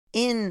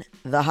in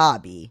the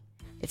hobby,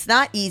 it's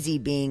not easy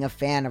being a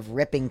fan of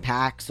ripping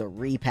packs or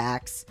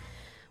repacks.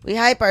 We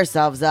hype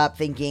ourselves up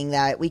thinking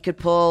that we could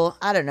pull,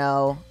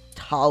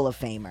 Hall of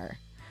Famer.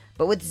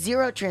 But with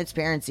zero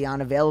transparency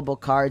on available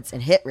cards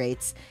and hit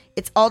rates,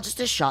 it's all just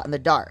a shot in the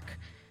dark.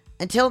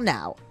 Until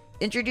now,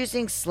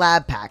 introducing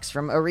slab packs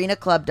from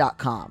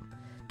arenaclub.com.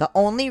 The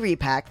only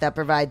repack that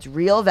provides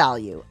real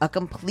value, a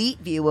complete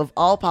view of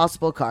all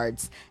possible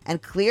cards,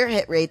 and clear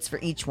hit rates for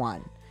each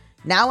one.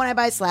 Now when I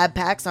buy slab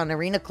packs on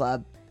Arena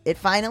Club, it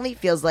finally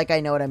feels like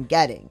I know what I'm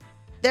getting.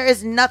 There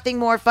is nothing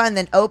more fun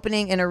than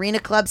opening an Arena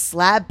Club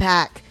slab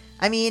pack.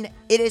 I mean,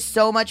 it is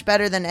so much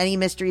better than any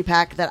mystery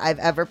pack that I've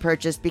ever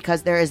purchased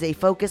because there is a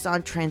focus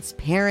on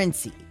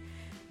transparency.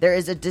 There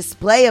is a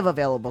display of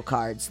available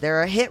cards.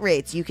 There are hit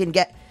rates you can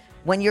get.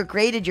 When you're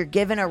graded, you're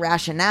given a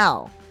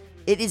rationale.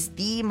 It is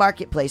the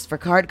marketplace for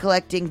card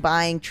collecting,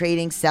 buying,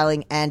 trading,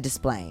 selling, and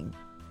displaying.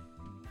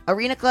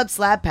 Arena Club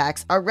slab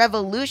packs are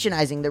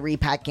revolutionizing the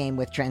repack game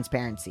with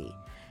transparency.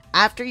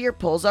 After your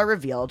pulls are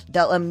revealed,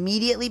 they'll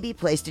immediately be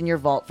placed in your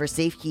vault for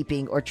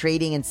safekeeping or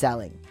trading and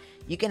selling.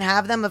 You can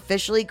have them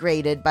officially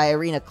graded by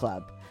Arena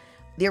Club.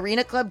 The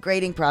Arena Club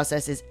grading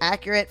process is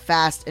accurate,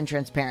 fast, and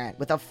transparent,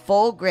 with a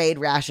full grade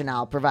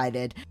rationale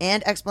provided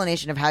and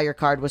explanation of how your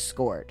card was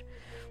scored.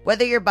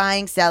 Whether you're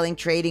buying, selling,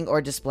 trading, or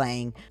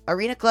displaying,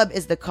 Arena Club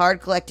is the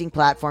card collecting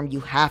platform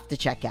you have to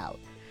check out.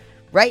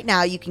 Right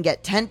now, you can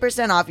get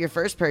 10% off your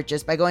first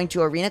purchase by going to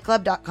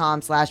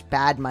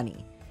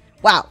arenaclub.com/badmoney.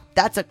 Wow,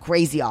 that's a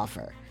crazy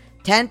offer.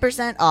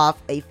 10% off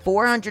a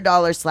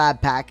 $400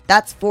 slab pack,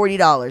 that's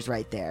 $40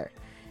 right there.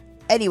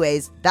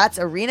 Anyways, that's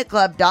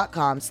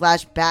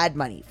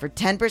arenaclub.com/badmoney for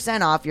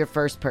 10% off your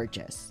first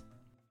purchase.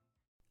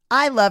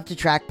 I love to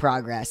track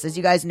progress. As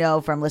you guys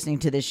know from listening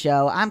to this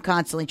show, I'm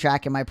constantly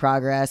tracking my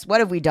progress.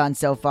 What have we done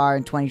so far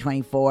in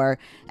 2024?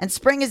 And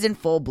spring is in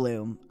full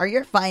bloom. Are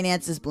your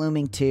finances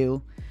blooming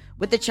too?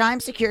 With the Chime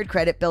Secured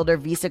Credit Builder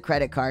Visa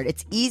credit card,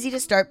 it's easy to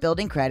start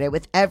building credit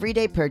with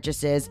everyday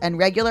purchases and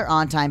regular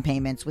on-time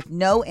payments with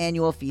no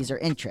annual fees or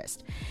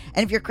interest.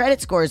 And if your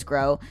credit scores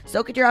grow,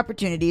 so could your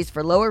opportunities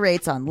for lower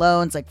rates on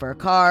loans like for a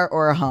car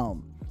or a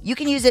home. You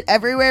can use it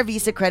everywhere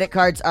Visa credit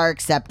cards are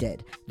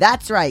accepted.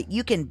 That's right,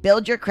 you can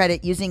build your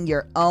credit using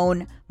your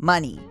own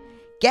money.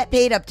 Get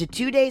paid up to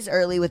 2 days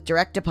early with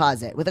direct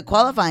deposit. With a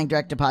qualifying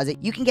direct deposit,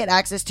 you can get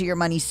access to your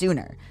money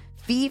sooner.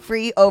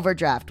 Fee-free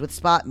overdraft with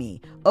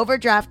SpotMe.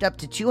 Overdraft up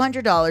to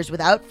 $200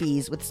 without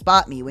fees with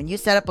SpotMe when you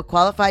set up a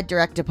qualified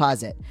direct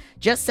deposit.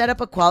 Just set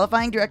up a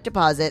qualifying direct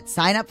deposit,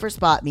 sign up for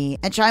SpotMe,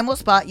 and Chime will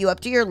spot you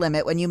up to your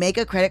limit when you make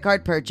a credit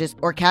card purchase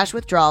or cash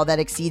withdrawal that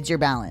exceeds your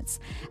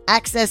balance.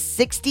 Access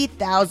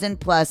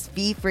 60,000 plus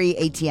fee-free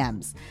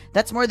ATMs.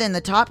 That's more than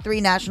the top 3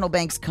 national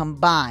banks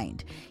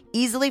combined.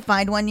 Easily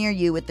find one near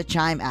you with the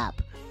Chime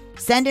app.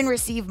 Send and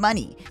receive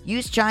money.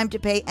 Use Chime to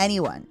pay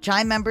anyone,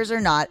 Chime members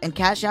or not, and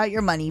cash out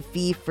your money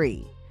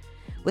fee-free.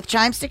 With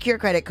Chime's secure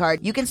credit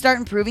card, you can start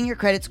improving your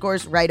credit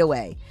scores right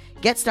away.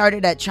 Get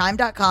started at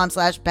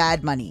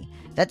chime.com/badmoney.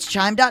 That's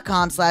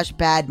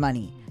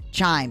chime.com/badmoney.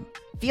 Chime.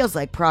 Feels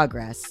like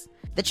progress.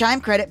 The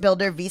Chime Credit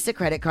Builder Visa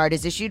credit card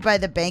is issued by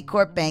the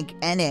Bancorp Bank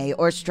N.A.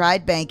 or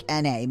Stride Bank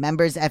N.A.,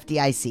 members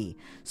FDIC.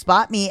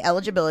 SpotMe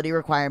eligibility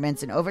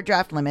requirements and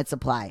overdraft limits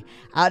apply.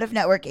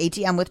 Out-of-network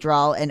ATM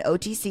withdrawal and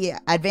OTC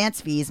advance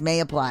fees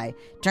may apply.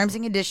 Terms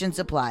and conditions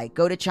apply.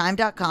 Go to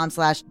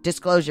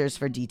chime.com/disclosures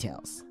for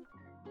details.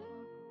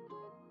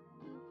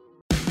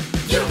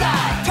 You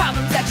got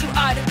problems that you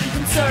ought to be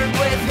concerned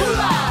with.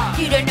 Moolah!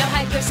 You don't know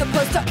how you're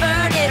supposed to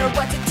earn it, or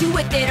what to do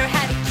with it, or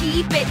how to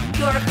keep it.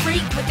 You're a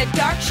freak with a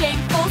dark,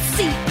 shameful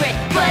secret,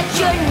 but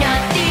you're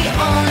not the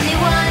only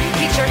one.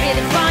 Get your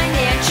hidden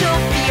financial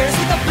fears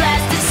with a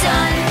blast of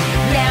sun.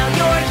 Now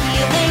your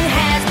healing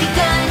has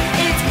begun.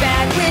 It's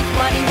Bad with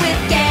Money with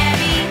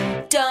Gabby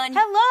Dunn.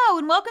 Hello,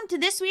 and welcome to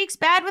this week's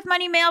Bad with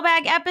Money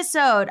mailbag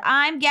episode.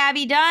 I'm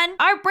Gabby Dunn.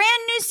 Our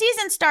brand new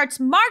season starts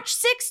March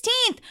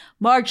 16th.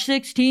 March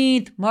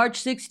 16th, March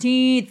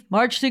 16th,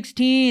 March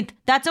 16th.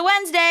 That's a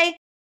Wednesday.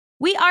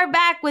 We are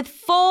back with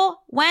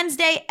full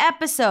Wednesday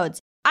episodes.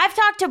 I've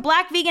talked to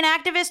Black vegan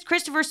activist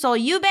Christopher Soul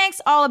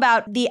Eubanks all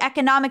about the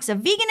economics of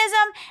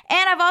veganism,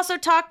 and I've also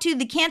talked to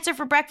the Cancer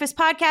for Breakfast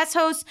podcast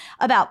host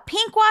about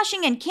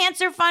pinkwashing and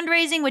cancer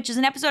fundraising, which is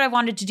an episode I've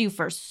wanted to do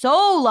for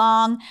so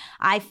long.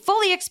 I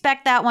fully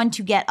expect that one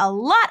to get a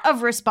lot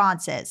of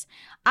responses.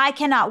 I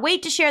cannot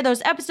wait to share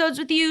those episodes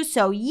with you,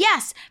 so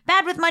yes,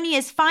 Bad with Money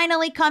is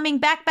finally coming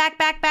back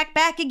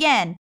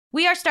again.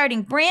 We are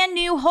starting brand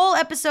new whole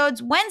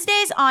episodes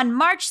Wednesdays on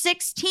March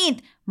 16th.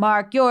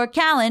 Mark your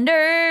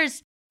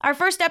calendars. Our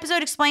first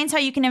episode explains how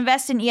you can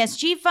invest in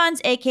ESG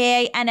funds,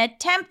 aka an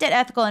attempt at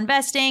ethical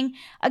investing.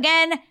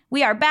 Again,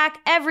 we are back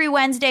every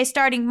Wednesday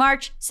starting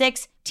March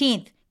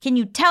 16th. Can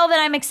you tell that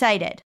I'm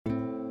excited?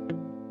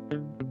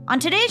 On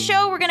today's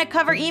show, we're going to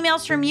cover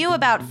emails from you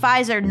about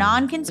Pfizer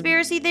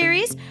non-conspiracy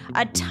theories,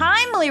 a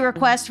timely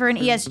request for an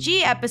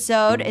ESG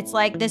episode, it's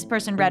like this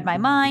person read my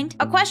mind,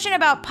 a question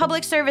about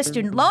public service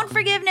student loan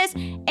forgiveness,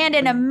 and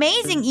an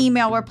amazing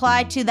email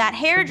reply to that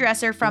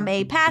hairdresser from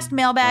a past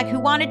mailbag who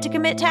wanted to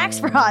commit tax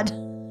fraud.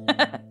 In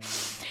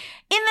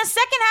the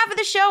second half of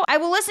the show, I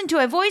will listen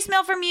to a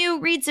voicemail from you,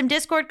 read some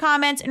Discord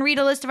comments, and read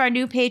a list of our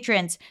new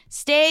patrons.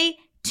 Stay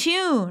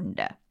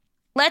tuned.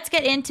 Let's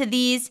get into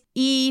these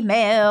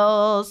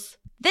emails.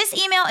 This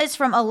email is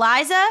from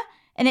Eliza,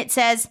 and it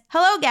says,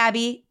 "Hello,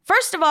 Gabby.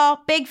 First of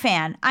all, big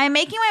fan. I am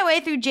making my way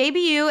through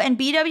JBU and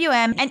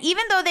BWM, and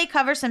even though they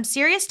cover some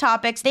serious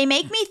topics, they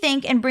make me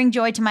think and bring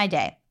joy to my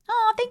day."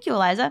 Oh, thank you,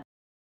 Eliza.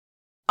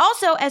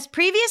 Also, as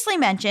previously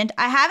mentioned,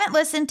 I haven't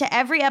listened to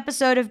every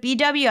episode of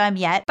BWM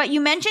yet, but you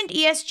mentioned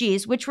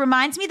ESGs, which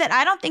reminds me that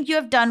I don't think you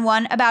have done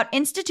one about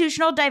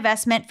institutional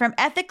divestment from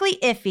ethically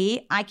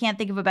iffy, I can't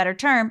think of a better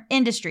term,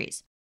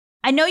 industries.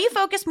 I know you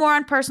focus more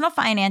on personal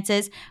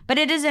finances, but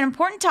it is an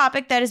important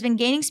topic that has been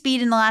gaining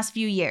speed in the last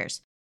few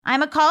years.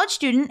 I'm a college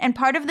student and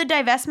part of the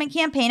divestment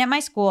campaign at my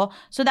school,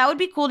 so that would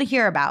be cool to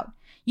hear about.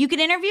 You can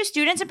interview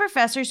students and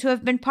professors who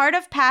have been part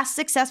of past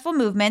successful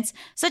movements,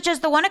 such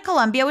as the one at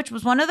Columbia, which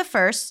was one of the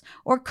first,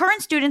 or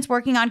current students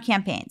working on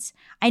campaigns.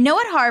 I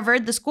know at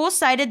Harvard, the school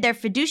cited their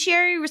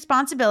fiduciary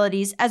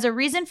responsibilities as a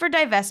reason for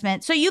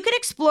divestment, so you could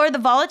explore the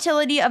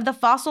volatility of the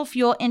fossil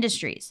fuel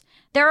industries.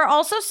 There are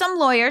also some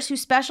lawyers who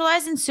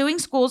specialize in suing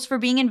schools for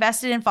being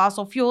invested in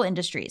fossil fuel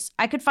industries.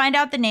 I could find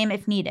out the name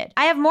if needed.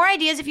 I have more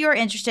ideas if you are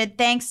interested.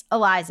 Thanks,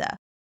 Eliza.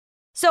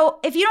 So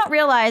if you don't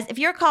realize, if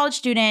you're a college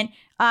student,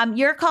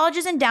 your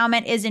college's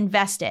endowment is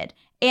invested.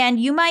 And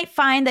you might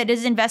find that it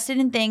is invested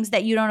in things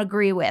that you don't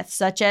agree with,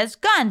 such as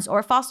guns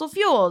or fossil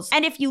fuels.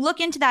 And if you look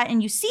into that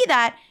and you see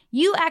that,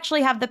 you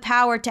actually have the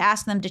power to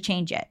ask them to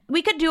change it.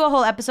 We could do a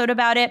whole episode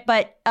about it,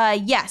 but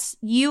yes,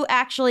 you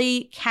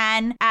actually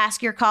can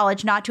ask your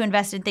college not to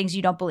invest in things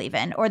you don't believe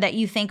in or that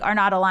you think are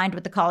not aligned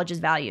with the college's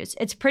values.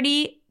 It's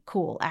pretty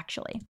cool,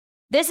 actually.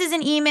 This is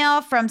an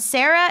email from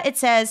Sarah. It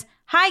says,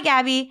 "Hi,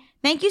 Gabby.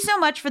 Thank you so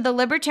much for the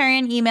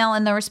libertarian email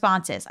and the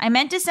responses. I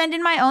meant to send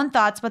in my own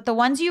thoughts, but the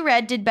ones you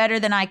read did better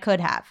than I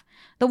could have.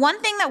 The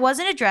one thing that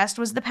wasn't addressed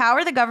was the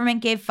power the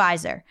government gave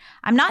Pfizer.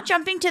 I'm not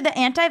jumping to the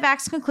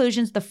anti-vax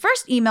conclusions the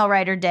first email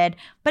writer did,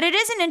 but it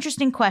is an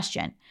interesting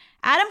question.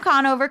 Adam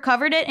Conover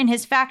covered it in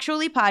his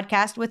Factually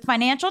podcast with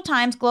Financial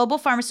Times global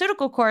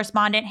pharmaceutical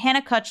correspondent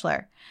Hannah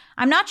Kutchler.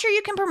 I'm not sure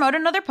you can promote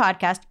another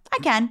podcast. I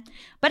can.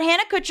 But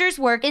Hannah Kutcher's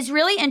work is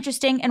really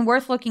interesting and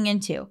worth looking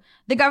into.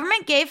 The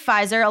government gave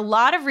Pfizer a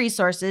lot of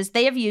resources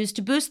they have used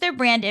to boost their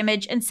brand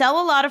image and sell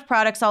a lot of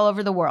products all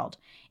over the world.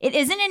 It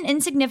isn't an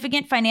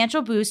insignificant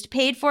financial boost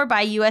paid for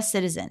by U.S.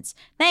 citizens.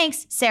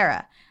 Thanks,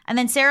 Sarah." And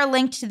then Sarah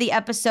linked to the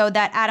episode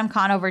that Adam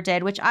Conover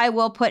did, which I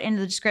will put in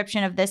the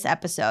description of this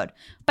episode.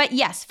 But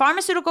yes,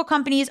 pharmaceutical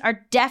companies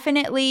are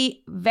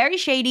definitely very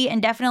shady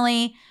and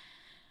definitely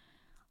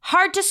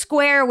hard to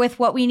square with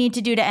what we need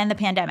to do to end the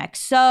pandemic.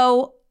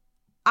 So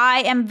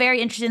I am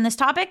very interested in this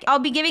topic. I'll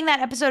be giving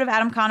that episode of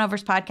Adam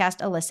Conover's podcast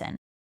a listen.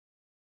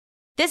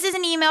 This is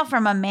an email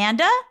from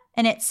Amanda,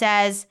 and it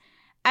says,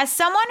 "As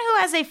someone who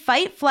has a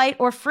fight, flight,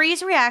 or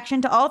freeze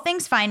reaction to all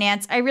things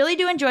finance, I really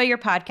do enjoy your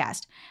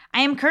podcast.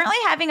 I am currently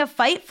having a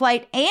fight,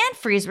 flight, and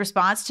freeze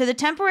response to the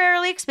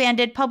temporarily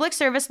expanded Public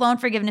Service Loan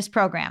Forgiveness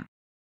Program.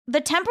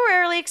 The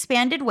temporarily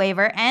expanded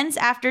waiver ends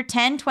after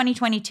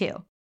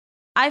 10/2022.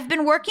 I've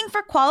been working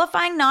for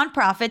qualifying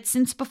nonprofits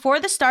since before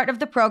the start of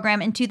the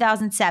program in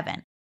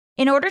 2007.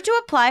 In order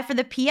to apply for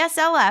the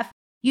PSLF,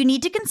 you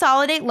need to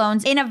consolidate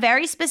loans in a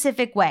very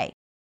specific way.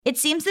 It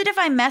seems that if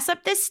I mess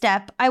up this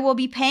step, I will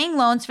be paying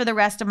loans for the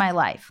rest of my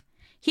life.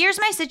 Here's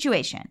my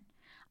situation.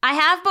 I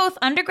have both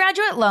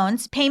undergraduate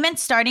loans,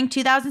 payments starting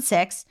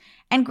 2006,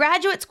 and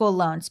graduate school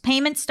loans,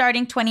 payments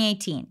starting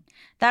 2018,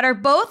 that are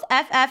both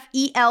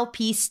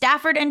FFELP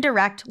Stafford and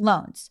Direct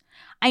loans.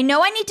 I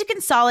know I need to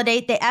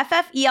consolidate the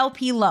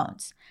FFELP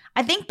loans.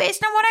 I think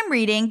based on what I'm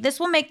reading, this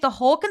will make the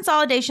whole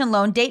consolidation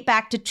loan date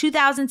back to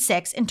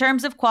 2006 in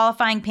terms of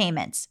qualifying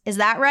payments. Is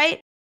that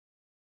right?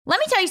 Let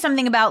me tell you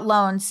something about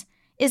loans,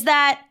 is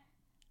that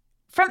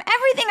from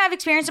everything I've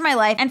experienced in my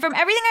life and from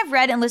everything I've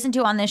read and listened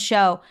to on this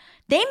show,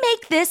 they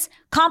make this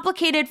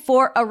complicated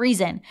for a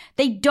reason.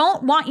 They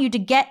don't want you to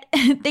get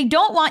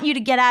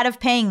out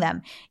of paying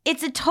them.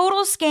 It's a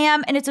total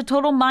scam and it's a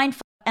total mindfuck,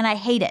 and I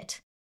hate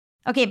it.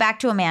 Okay, back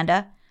to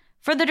Amanda.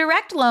 For the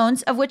direct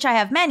loans, of which I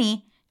have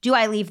many, do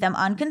I leave them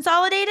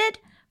unconsolidated?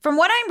 From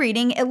what I'm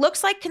reading, it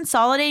looks like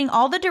consolidating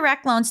all the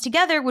direct loans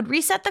together would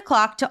reset the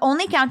clock to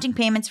only counting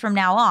payments from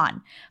now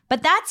on.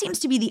 But that seems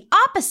to be the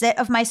opposite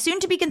of my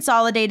soon-to-be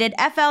consolidated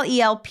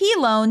FLELP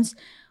loans,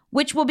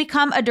 which will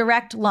become a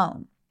direct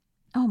loan.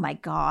 Oh my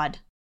God.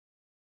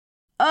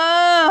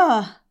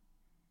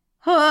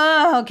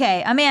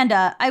 Okay,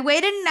 Amanda, I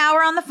waited an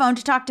hour on the phone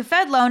to talk to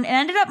FedLoan and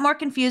ended up more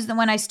confused than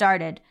when I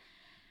started.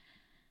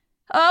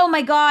 Oh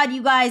my God,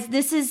 you guys,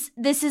 this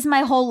is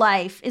my whole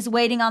life, is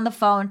waiting on the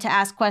phone to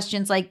ask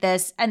questions like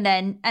this and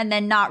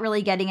then not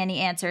really getting any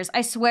answers.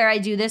 I swear I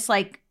do this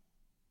like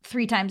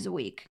 3 times a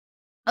week.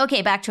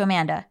 Okay, back to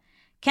Amanda.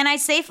 Can I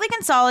safely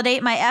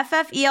consolidate my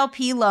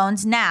FFELP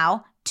loans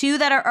now, 2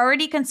 that are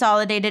already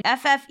consolidated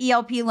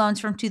FFELP loans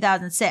from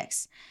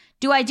 2006?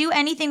 Do I do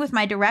anything with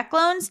my direct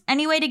loans?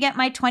 Any way to get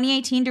my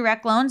 2018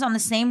 direct loans on the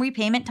same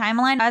repayment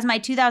timeline as my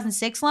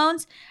 2006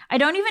 loans? I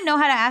don't even know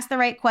how to ask the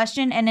right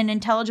question in an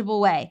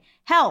intelligible way.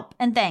 Help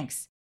and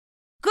thanks.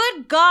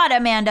 Good God,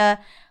 Amanda.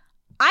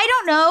 I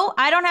don't know.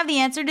 I don't have the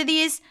answer to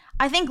these.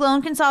 I think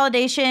loan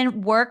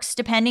consolidation works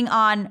depending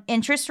on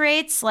interest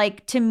rates.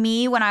 Like, to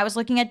me, when I was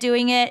looking at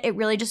doing it, it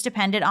really just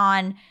depended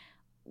on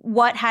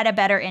what had a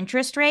better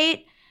interest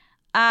rate.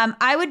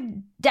 I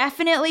would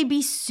definitely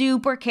be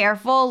super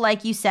careful.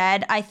 Like you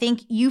said, I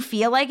think you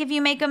feel like if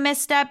you make a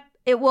misstep,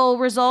 it will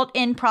result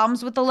in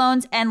problems with the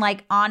loans. And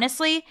like,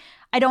 honestly,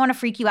 I don't want to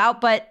freak you out,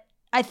 but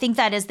I think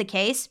that is the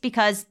case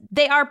because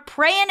they are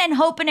praying and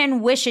hoping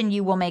and wishing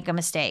you will make a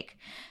mistake.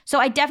 So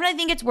I definitely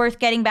think it's worth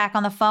getting back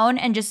on the phone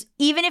and just,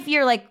 even if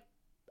you're like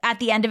at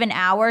the end of an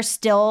hour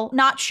still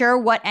not sure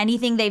what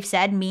anything they've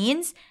said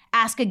means,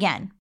 ask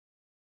again.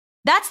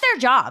 That's their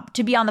job,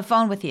 to be on the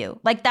phone with you.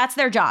 Like, that's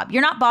their job.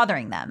 You're not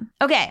bothering them.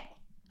 Okay,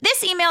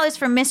 this email is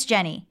from Miss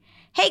Jenny.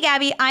 Hey,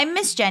 Gabby, I'm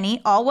Miss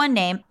Jenny, all one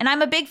name, and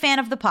I'm a big fan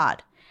of the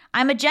pod.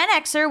 I'm a Gen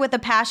Xer with a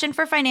passion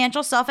for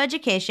financial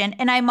self-education,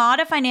 and I mod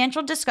a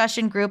financial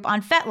discussion group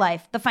on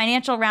FetLife, the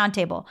financial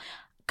roundtable.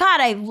 God,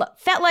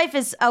 FetLife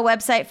is a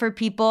website for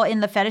people in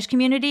the fetish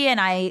community,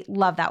 and I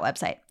love that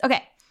website.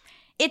 Okay.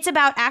 It's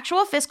about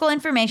actual fiscal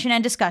information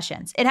and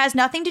discussions. It has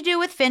nothing to do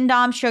with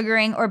FinDom,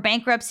 sugaring, or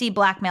bankruptcy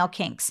blackmail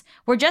kinks.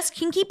 We're just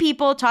kinky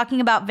people talking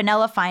about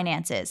vanilla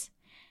finances.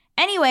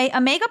 Anyway,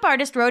 a makeup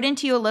artist wrote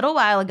into you a little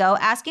while ago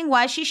asking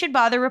why she should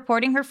bother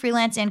reporting her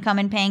freelance income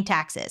and paying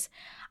taxes.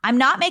 I'm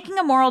not making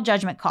a moral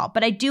judgment call,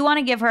 but I do want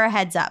to give her a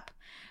heads up.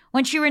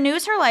 When she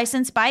renews her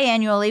license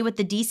biannually with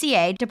the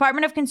DCA,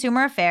 Department of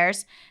Consumer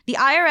Affairs, the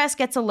IRS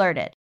gets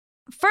alerted.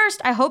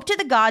 First, I hope to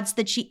the gods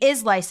that she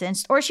is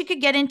licensed, or she could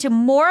get into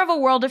more of a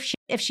world of shit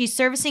if she's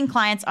servicing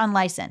clients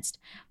unlicensed.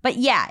 But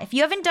yeah, if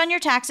you haven't done your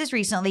taxes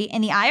recently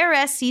and the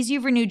IRS sees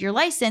you've renewed your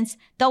license,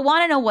 they'll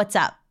want to know what's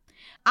up.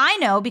 I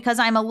know because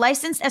I'm a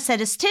licensed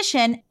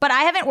esthetician, but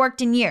I haven't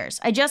worked in years.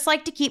 I just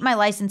like to keep my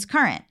license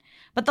current.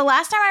 But the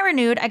last time I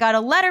renewed, I got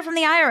a letter from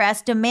the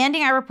IRS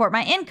demanding I report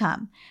my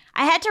income.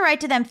 I had to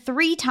write to them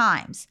 3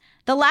 times.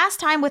 The last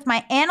time with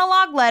my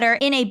analog letter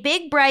in a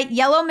big, bright,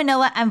 yellow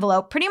manila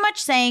envelope, pretty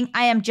much saying,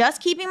 I am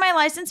just keeping my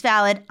license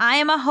valid. I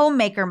am a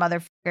homemaker,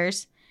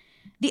 motherfuckers.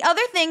 The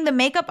other thing the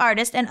makeup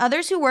artist and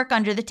others who work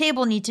under the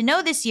table need to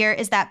know this year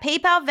is that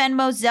PayPal,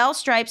 Venmo, Zelle,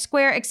 Stripe,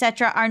 Square,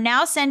 etc. are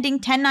now sending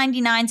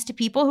 1099s to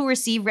people who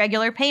receive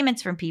regular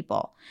payments from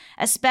people,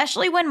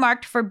 especially when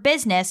marked for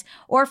business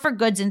or for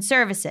goods and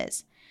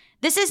services.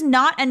 This is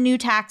not a new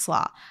tax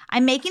law.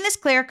 I'm making this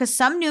clear because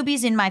some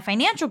newbies in my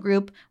financial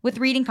group with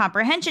reading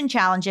comprehension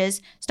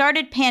challenges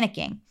started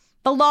panicking.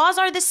 The laws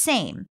are the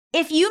same.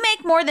 If you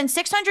make more than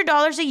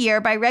 $600 a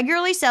year by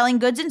regularly selling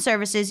goods and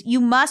services,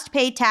 you must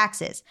pay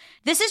taxes.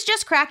 This is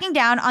just cracking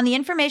down on the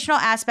informational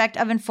aspect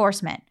of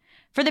enforcement.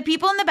 For the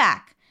people in the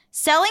back,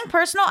 selling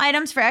personal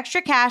items for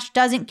extra cash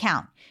doesn't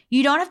count.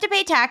 You don't have to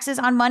pay taxes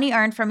on money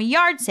earned from a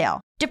yard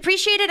sale.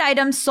 Depreciated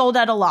items sold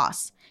at a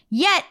loss.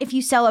 Yet, if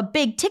you sell a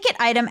big ticket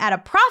item at a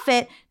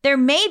profit, there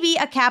may be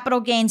a capital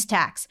gains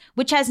tax,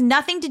 which has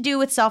nothing to do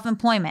with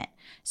self-employment.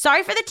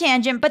 Sorry for the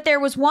tangent, but there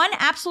was one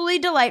absolutely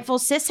delightful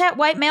cishet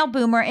white male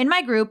boomer in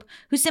my group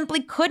who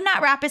simply could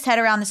not wrap his head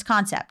around this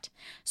concept.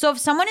 So if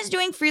someone is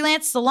doing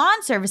freelance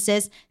salon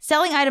services,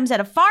 selling items at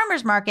a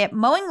farmer's market,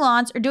 mowing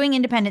lawns, or doing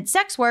independent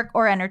sex work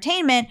or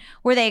entertainment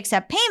where they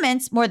accept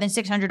payments more than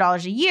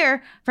 $600 a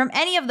year from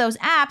any of those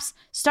apps,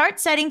 start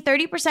setting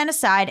 30%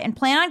 aside and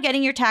plan on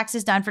getting your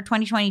taxes done for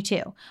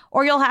 2022,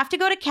 or you'll have to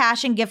go to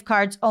cash and gift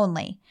cards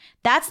only.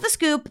 That's the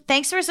scoop.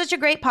 Thanks for such a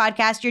great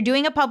podcast. You're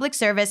doing a public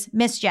service,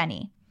 Miss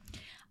Jenny.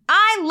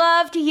 I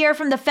love to hear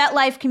from the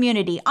FetLife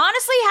community.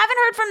 Honestly, haven't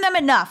heard from them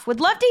enough. Would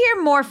love to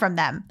hear more from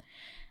them.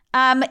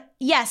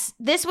 Yes,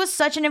 this was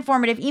such an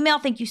informative email.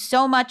 Thank you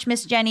so much,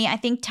 Miss Jenny. I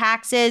think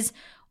taxes,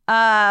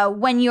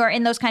 when you're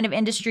in those kind of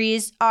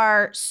industries,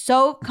 are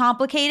so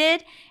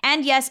complicated.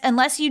 And yes,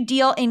 unless you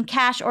deal in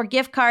cash or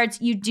gift cards,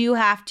 you do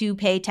have to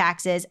pay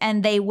taxes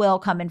and they will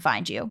come and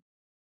find you.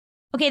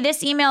 Okay,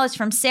 this email is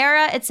from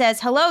Sarah. It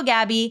says, hello,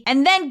 Gabby.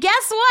 And then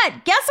guess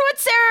what? Guess what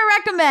Sarah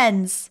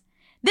recommends?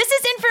 This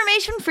is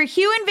information for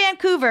Hugh in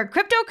Vancouver.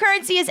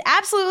 Cryptocurrency is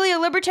absolutely a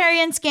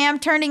libertarian scam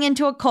turning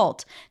into a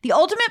cult. The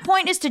ultimate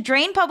point is to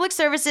drain public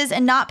services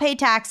and not pay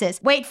taxes.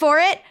 Wait for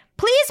it.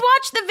 Please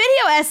watch the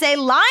video essay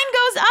Line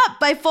Goes Up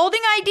by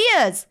Folding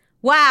Ideas.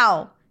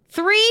 Wow.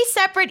 3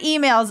 separate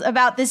emails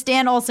about this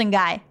Dan Olson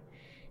guy.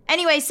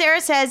 Anyway,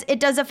 Sarah says,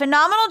 it does a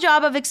phenomenal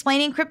job of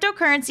explaining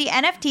cryptocurrency,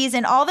 NFTs,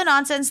 and all the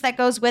nonsense that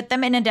goes with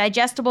them in a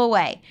digestible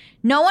way.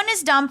 No one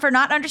is dumb for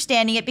not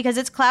understanding it because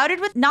it's clouded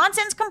with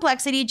nonsense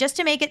complexity just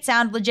to make it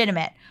sound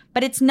legitimate.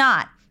 But it's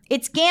not.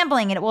 It's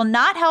gambling and it will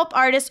not help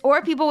artists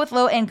or people with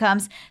low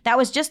incomes. That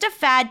was just a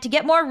fad to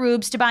get more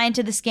rubes to buy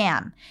into the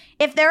scam.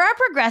 If there are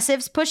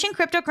progressives pushing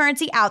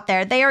cryptocurrency out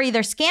there, they are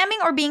either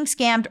scamming or being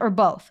scammed or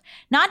both.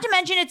 Not to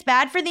mention it's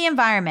bad for the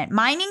environment.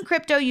 Mining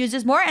crypto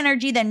uses more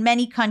energy than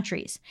many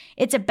countries.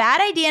 It's a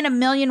bad idea in a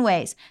million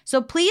ways. So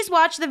please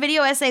watch the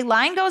video essay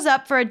Line Goes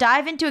Up for a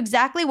dive into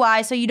exactly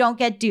why so you don't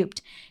get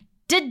duped.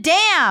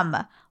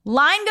 Damn!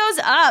 Line goes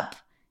up.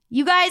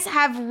 You guys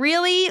have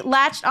really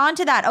latched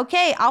onto that.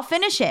 Okay, I'll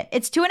finish it.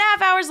 It's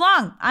 2.5 hours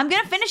long. I'm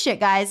going to finish it,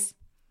 guys.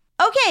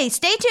 Okay,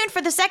 stay tuned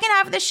for the second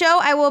half of the show.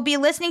 I will be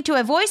listening to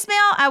a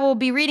voicemail. I will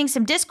be reading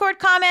some Discord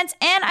comments,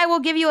 and I will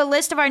give you a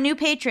list of our new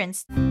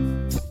patrons.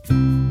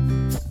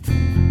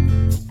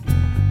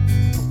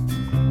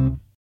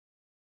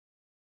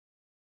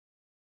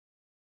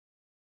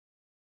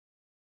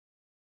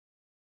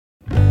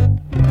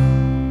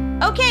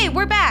 Okay,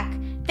 we're back.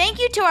 Thank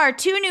you to our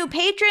 2 new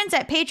patrons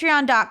at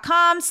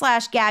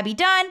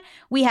patreon.com/GabbyDunn.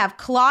 We have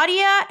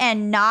Claudia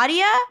and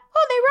Nadia.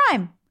 Oh, they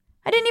rhyme.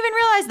 I didn't even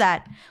realize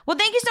that. Well,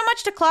 thank you so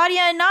much to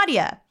Claudia and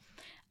Nadia.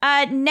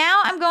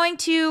 Now I'm going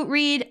to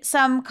read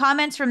some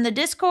comments from the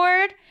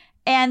Discord,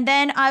 and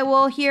then I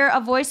will hear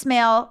a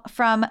voicemail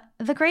from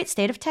the great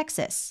state of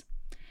Texas.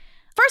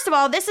 First of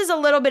all, this is a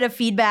little bit of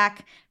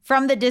feedback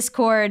from the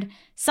Discord.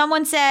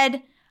 Someone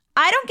said,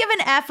 I don't give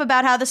an F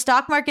about how the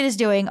stock market is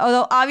doing,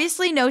 although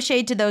obviously no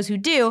shade to those who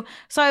do.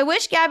 So I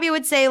wish Gabby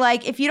would say,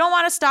 like, if you don't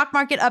want a stock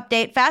market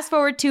update, fast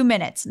forward 2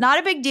 minutes. Not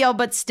a big deal,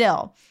 but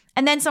still.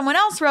 And then someone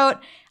else wrote,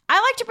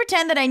 I like to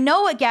pretend that I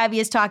know what Gabby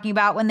is talking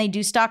about when they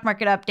do stock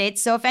market updates.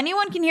 So if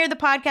anyone can hear the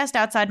podcast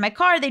outside my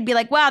car, they'd be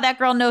like, wow, that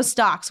girl knows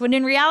stocks. When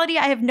in reality,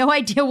 I have no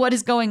idea what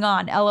is going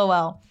on.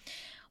 LOL.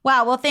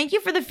 Wow. Well, thank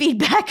you for the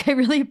feedback. I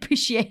really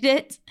appreciate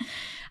it.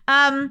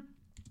 And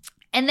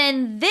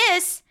then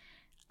this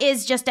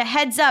is just a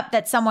heads up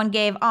that someone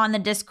gave on the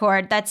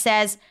Discord that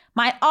says,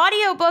 my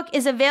audiobook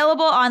is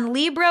available on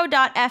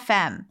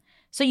Libro.fm.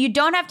 So you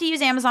don't have to use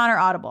Amazon or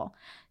Audible.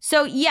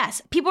 So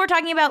yes, people were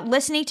talking about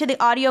listening to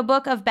the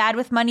audiobook of Bad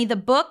with Money, the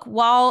book,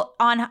 while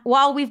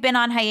we've been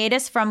on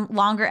hiatus from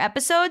longer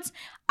episodes.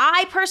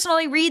 I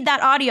personally read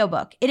that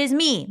audiobook. It is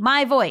me,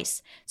 my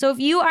voice. So if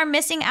you are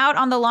missing out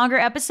on the longer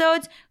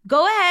episodes,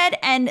 go ahead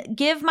and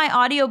give my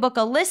audiobook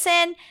a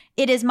listen.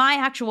 It is my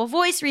actual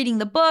voice reading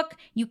the book.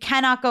 You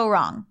cannot go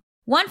wrong.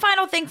 One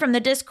final thing from the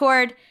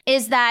Discord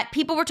is that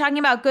people were talking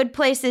about good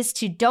places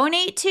to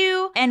donate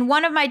to. And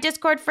one of my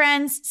Discord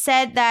friends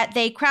said that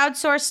they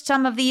crowdsourced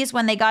some of these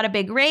when they got a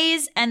big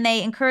raise, and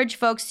they encourage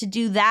folks to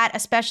do that,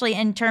 especially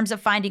in terms of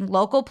finding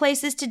local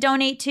places to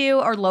donate to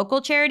or local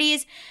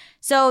charities.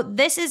 So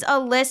this is a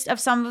list of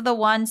some of the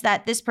ones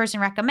that this person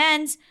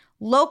recommends.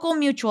 Local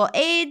mutual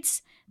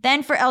aids.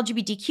 Then for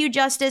LGBTQ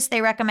justice,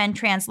 they recommend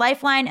Trans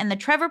Lifeline and the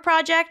Trevor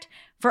Project.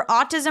 For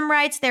autism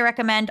rights, they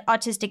recommend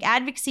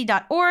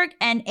autisticadvocacy.org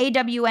and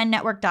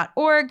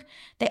awnnetwork.org.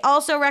 They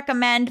also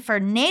recommend for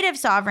Native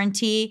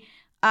sovereignty,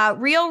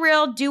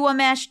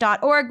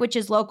 realrealduwamesh.org, which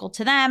is local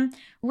to them,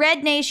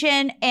 Red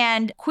Nation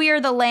and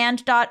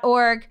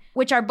queertheland.org,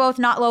 which are both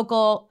not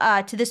local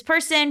to this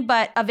person,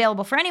 but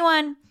available for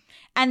anyone.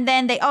 And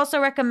then they also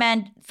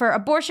recommend for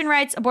abortion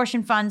rights,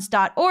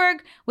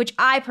 abortionfunds.org, which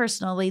I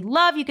personally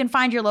love. You can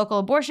find your local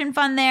abortion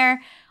fund there.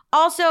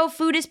 Also,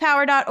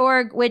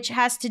 foodispower.org, which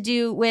has to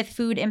do with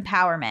food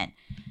empowerment.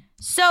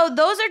 So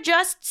those are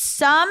just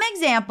some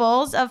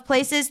examples of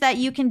places that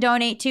you can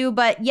donate to.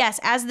 But yes,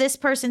 as this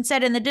person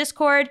said in the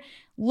Discord,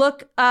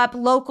 look up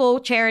local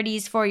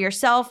charities for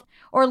yourself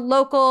or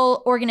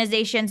local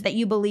organizations that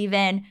you believe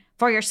in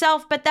for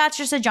yourself. But that's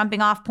just a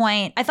jumping off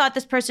point. I thought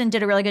this person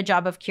did a really good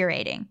job of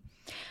curating.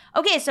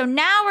 Okay, so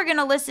now we're going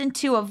to listen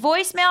to a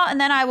voicemail, and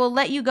then I will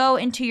let you go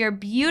into your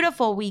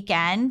beautiful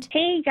weekend.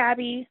 Hey,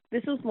 Gabby.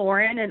 This is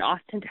Lauren in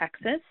Austin,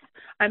 Texas.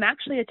 I'm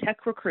actually a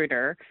tech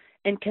recruiter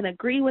and can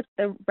agree with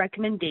the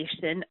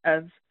recommendation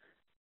of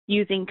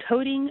using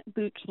coding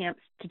boot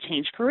camps to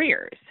change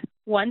careers.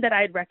 One that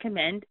I'd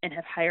recommend and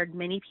have hired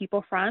many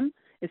people from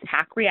is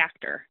Hack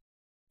Reactor.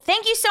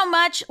 Thank you so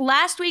much.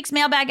 Last week's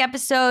mailbag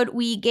episode,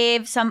 we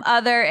gave some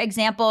other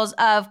examples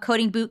of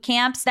coding boot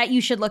camps that you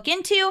should look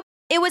into.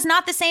 It was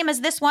not the same as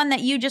this one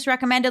that you just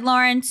recommended,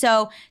 Lauren,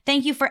 so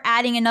thank you for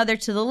adding another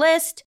to the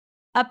list.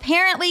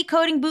 Apparently,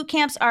 coding boot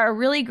camps are a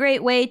really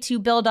great way to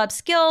build up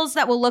skills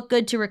that will look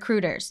good to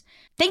recruiters.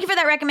 Thank you for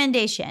that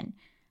recommendation.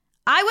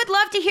 I would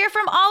love to hear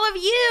from all of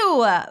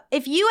you.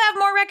 If you have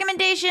more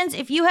recommendations,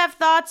 if you have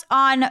thoughts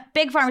on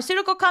big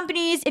pharmaceutical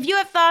companies, if you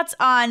have thoughts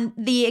on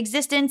the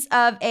existence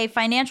of a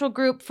financial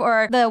group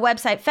for the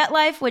website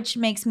FetLife, which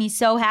makes me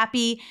so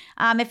happy.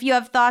 If you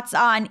have thoughts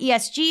on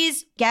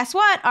ESGs, guess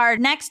what? Our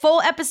next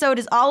full episode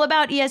is all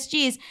about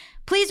ESGs.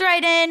 Please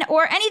write in,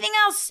 or anything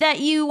else that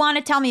you want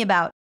to tell me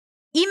about.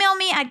 Email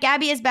me at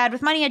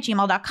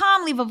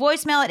gabbyisbadwithmoney@gmail.com. Leave a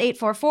voicemail at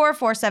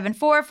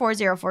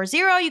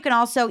 844-474-4040. You can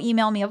also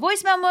email me a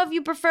voice memo if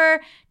you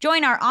prefer.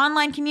 Join our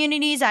online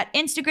communities at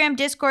Instagram,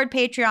 Discord,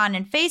 Patreon,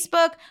 and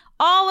Facebook.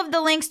 All of the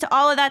links to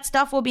all of that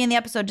stuff will be in the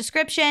episode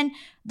description.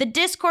 The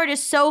Discord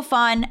is so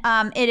fun.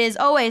 It is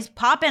always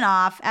popping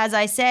off, as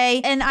I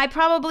say, and I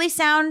probably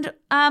sound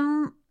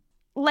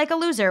like a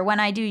loser when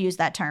I do use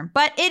that term,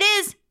 but it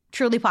is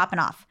truly popping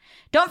off.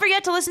 Don't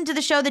forget to listen to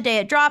the show the day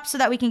it drops so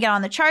that we can get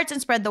on the charts and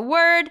spread the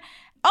word.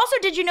 Also,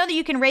 did you know that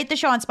you can rate the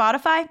show on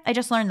Spotify? I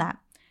just learned that.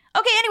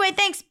 Okay, anyway,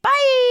 thanks.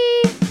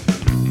 Bye!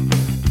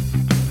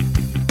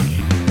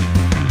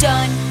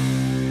 Done.